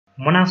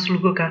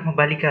मनासलुको काखमा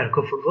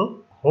बालिकाहरूको फुटबल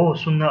हो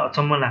सुन्न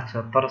अचम्म लाग्छ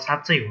तर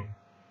साँच्चै हो।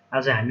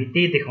 आज हामी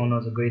त्यही देखाउन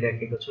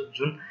गइराखेको छु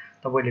जुन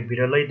तपाईले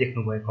बिरलै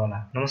देख्नुभएको होला।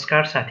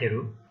 नमस्कार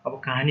साथीहरू, अब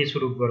कहानी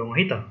सुरु गरौँ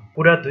है त।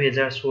 कुरा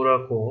 2016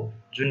 को हो,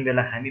 जुन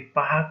बेला हामी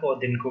पहाडको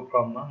अध्ययनको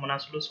क्रममा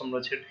मनासलु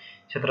संरक्षण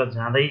क्षेत्र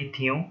जाँदै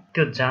थियौं।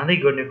 त्यो जाँदै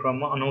गर्ने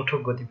क्रममा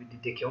अनौठो गतिविधि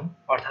देख्यौं,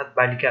 अर्थात्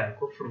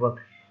बालिकाहरूको फुटबल,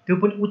 त्यो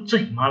पनि उच्च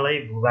हिमालय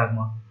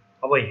भूभागमा।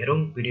 अब हेरौँ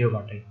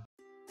भिडियोबाटै।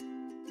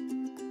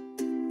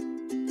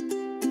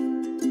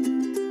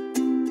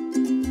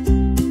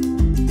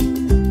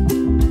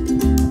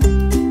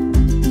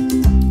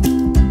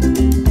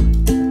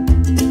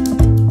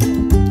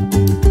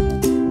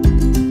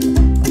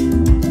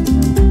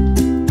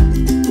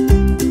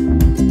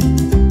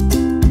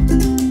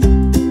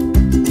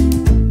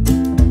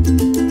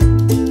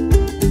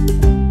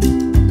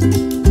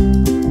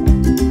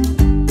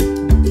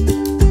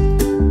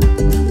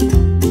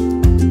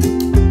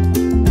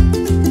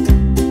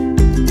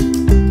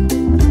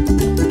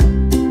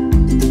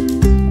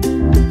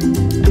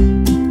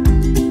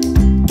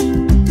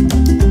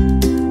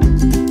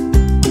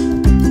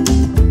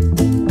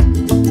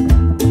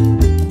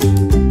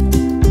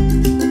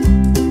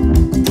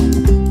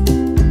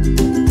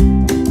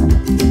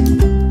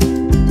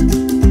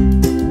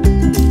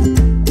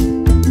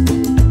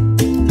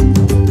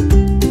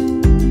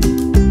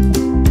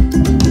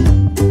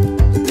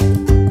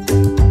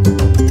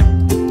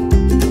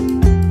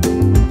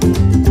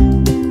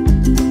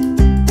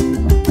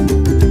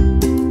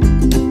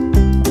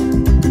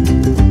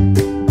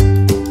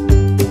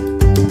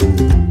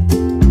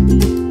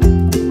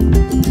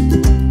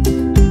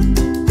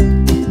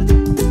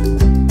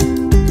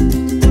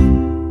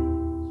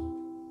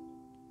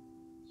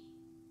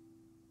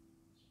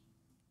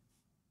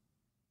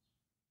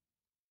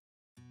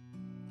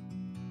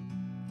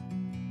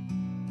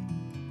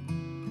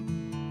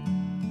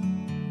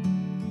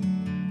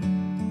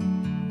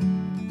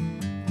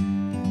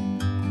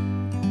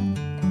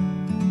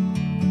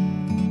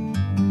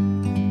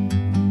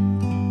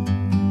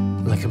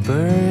 Like a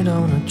bird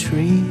on a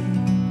tree,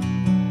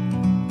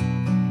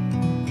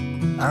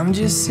 I'm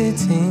just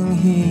sitting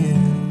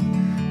here.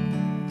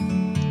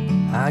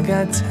 I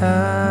got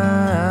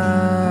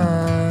time,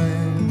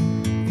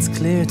 it's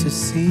clear to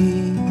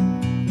see.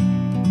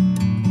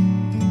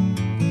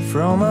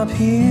 From up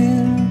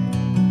here,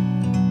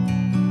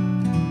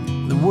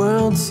 the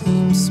world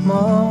seems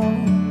small.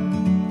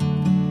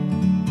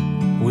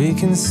 We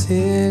can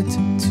sit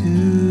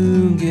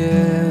together.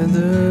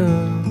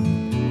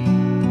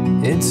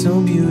 It's so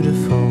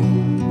beautiful,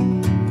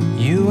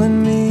 you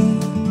and me.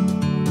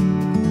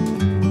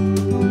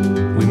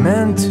 We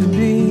meant to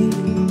be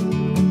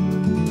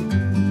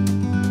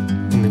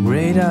in the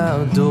great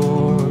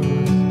outdoors,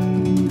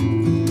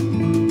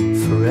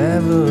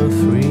 forever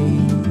free.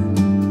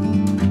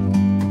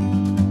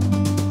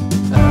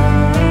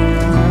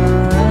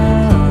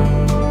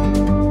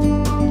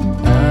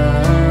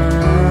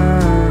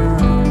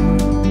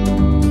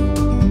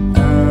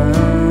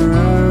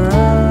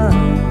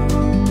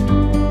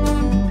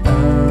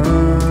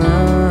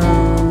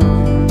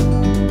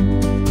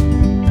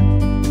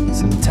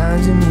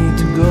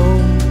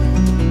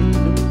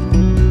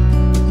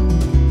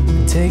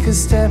 Take a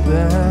step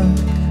back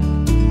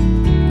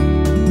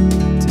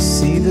to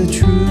see the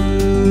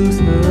truth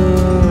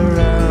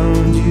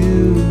around you.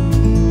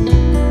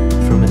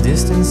 From a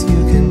distance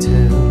you can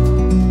tell.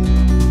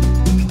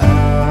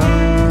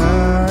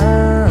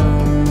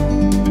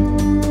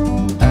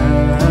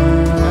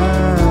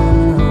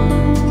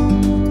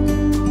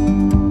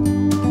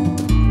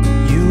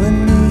 You and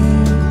me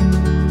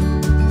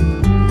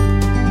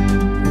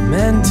were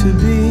meant to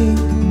be.